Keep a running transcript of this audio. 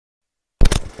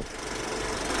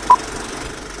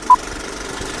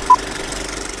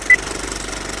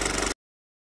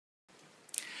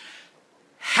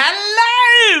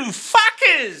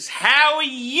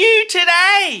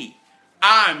today.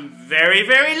 I'm very,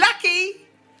 very lucky.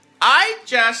 I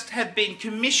just have been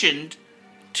commissioned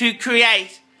to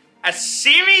create a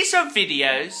series of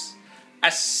videos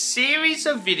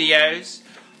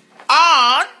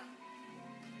on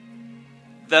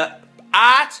the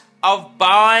art of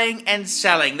buying and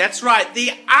selling. That's right,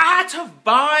 the art of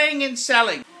buying and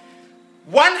selling.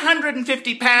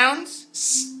 £150,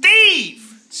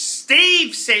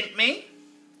 Steve sent me,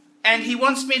 and he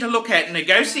wants me to look at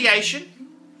negotiation,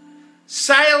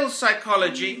 sales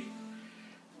psychology,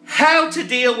 how to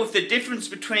deal with the difference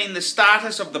between the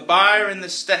status of the buyer and the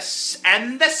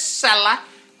seller,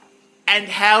 and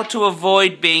how to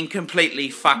avoid being completely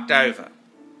fucked over.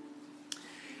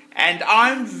 And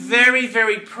I'm very,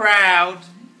 very proud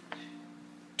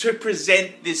to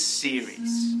present this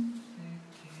series.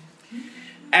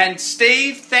 And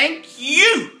Steve, thank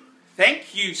you.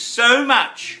 Thank you so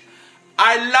much.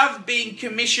 I love being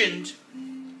commissioned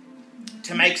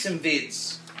to make some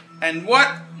vids. And what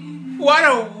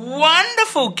a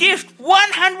wonderful gift.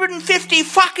 150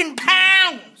 fucking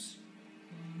pounds.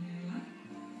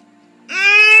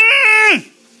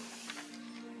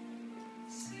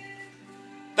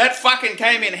 That fucking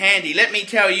came in handy, let me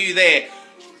tell you there.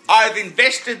 I've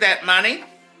invested that money.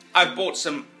 I've bought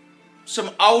some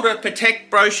older Patek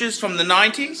brochures from the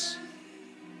 90s.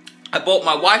 I bought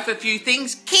my wife a few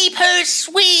things. Keep her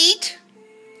sweet.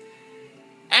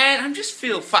 And I just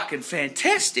feel fucking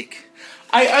fantastic.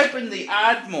 I opened the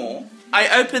Ardmore.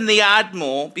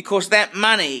 Because that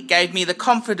money gave me the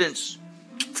confidence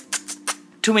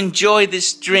to enjoy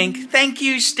this drink. Thank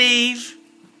you, Steve.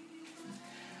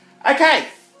 Okay,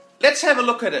 let's have a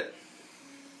look at it.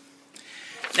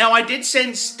 Now, I did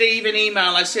send Steve an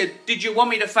email. I said, did you want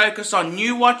me to focus on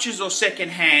new watches or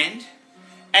second-hand?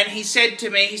 And he said to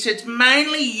me, it's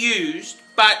mainly used,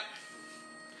 but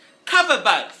cover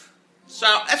both. So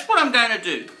that's what I'm going to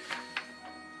do.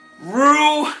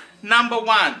 Rule number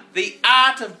 1, the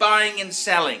art of buying and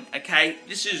selling. Okay,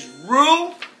 this is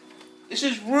rule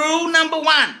number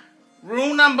 1.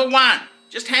 Rule number 1.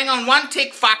 Just hang on one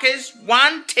tick, fuckers.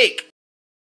 One tick.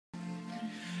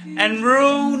 And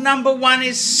rule number 1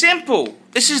 is simple.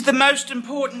 This is the most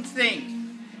important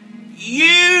thing.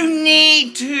 You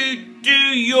need to do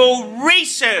your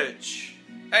research.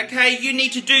 Okay, you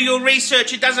need to do your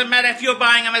research. It doesn't matter if you're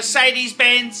buying a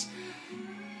Mercedes-Benz,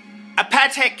 a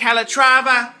Patek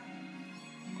Calatrava,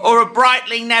 or a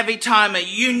Breitling Navitimer.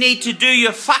 You need to do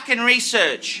your fucking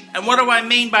research. And what do I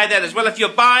mean by that as well? If you're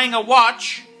buying a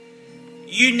watch,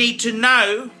 you need to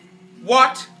know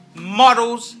what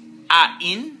models are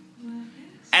in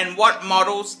and what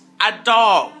models are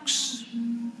dogs.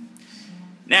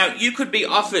 Now, you could be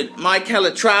offered my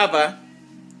Calatrava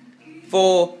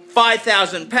for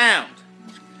 £5,000.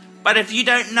 But if you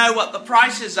don't know what the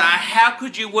prices are, how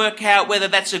could you work out whether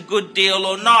that's a good deal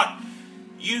or not?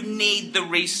 You need the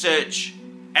research,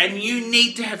 and you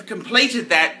need to have completed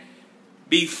that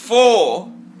before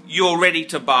you're ready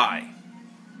to buy.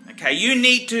 Okay, you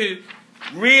need to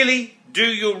really do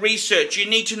your research. You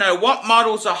need to know what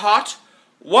models are hot,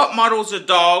 what models are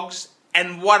dogs,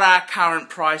 and what are current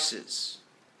prices.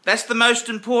 That's the most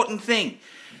important thing.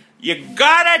 You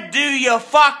gotta do your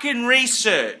fucking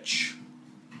research.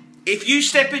 If you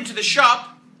step into the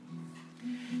shop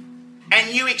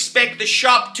and you expect the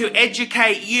shop to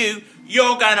educate you,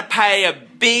 you're gonna pay a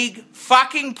big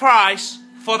fucking price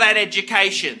for that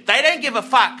education. They don't give a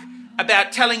fuck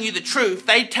about telling you the truth.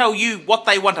 They tell you what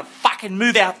they want to fucking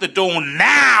move out the door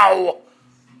now.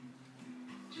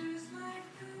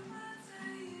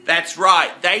 That's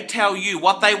right, they tell you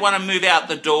what they want to move out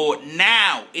the door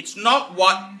now. It's not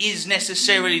what is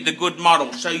necessarily the good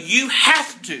model. So you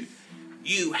have to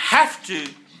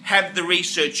have the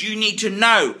research. You need to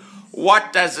know,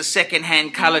 what does a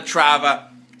second-hand Calatrava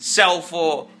sell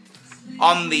for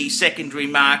on the secondary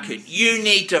market? You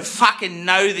need to fucking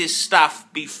know this stuff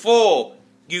before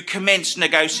you commence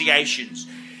negotiations.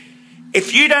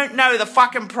 If you don't know the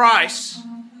fucking price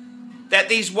that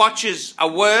these watches are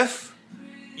worth,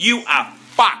 you are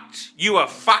fucked. You are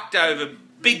fucked over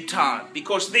big time,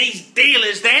 because these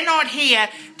dealers, they're not here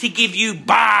to give you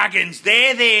bargains.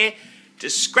 They're there to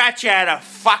scratch out a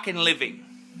fucking living.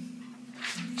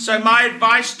 So my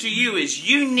advice to you is,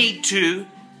 you need to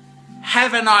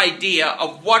have an idea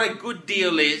of what a good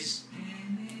deal is,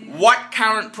 what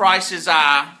current prices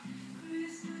are,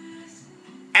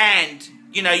 and,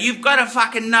 you know, you've got to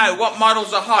fucking know what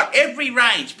models are hot. Every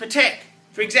range. Patek,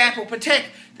 for example, Patek,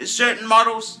 there's certain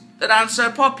models that aren't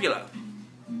so popular.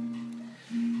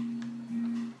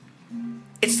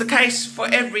 It's the case for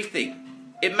everything.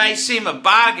 It may seem a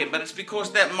bargain, but it's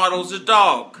because that model's a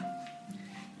dog.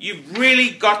 You've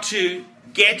really got to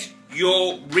get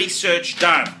your research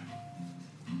done.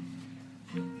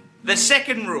 The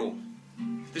second rule,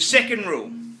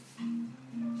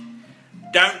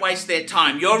 don't waste their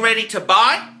time. You're ready to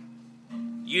buy,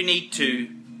 you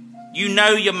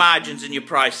know your margins and your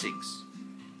pricings.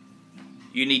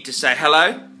 You need to say,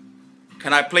 hello,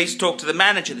 can I please talk to the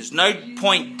manager? There's no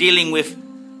point dealing with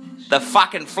the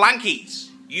fucking flunkies.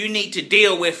 You need to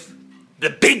deal with the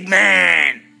big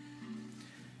man.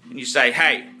 And you say,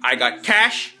 hey, I got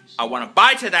cash, I want to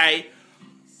buy today,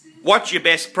 what's your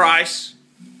best price?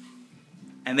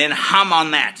 And then hum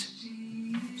on that.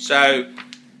 So,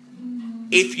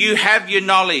 if you have your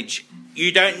knowledge,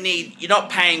 you're not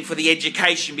paying for the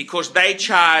education because they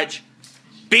charge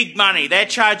big money. They're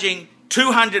charging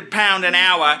 £200 an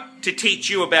hour to teach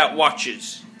you about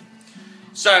watches.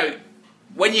 So,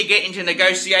 when you get into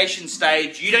negotiation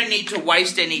stage, you don't need to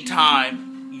waste any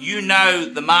time. You know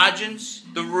the margins,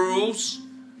 the rules.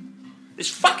 This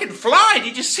fucking fly,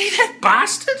 did you see that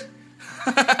bastard?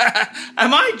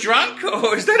 Am I drunk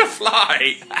or is that a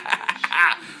fly?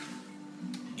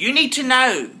 You need to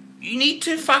know. You need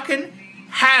to fucking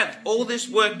have all this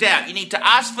worked out. You need to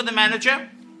ask for the manager.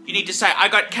 You need to say, I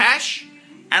got cash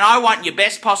and I want your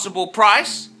best possible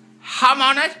price. Hum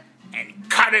on it and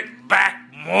cut it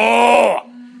back more.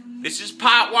 This is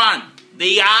part one.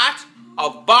 The art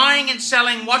of buying and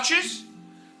selling watches.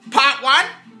 Part one.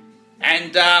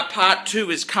 And part two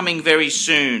is coming very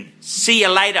soon. See you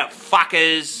later,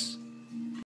 fuckers.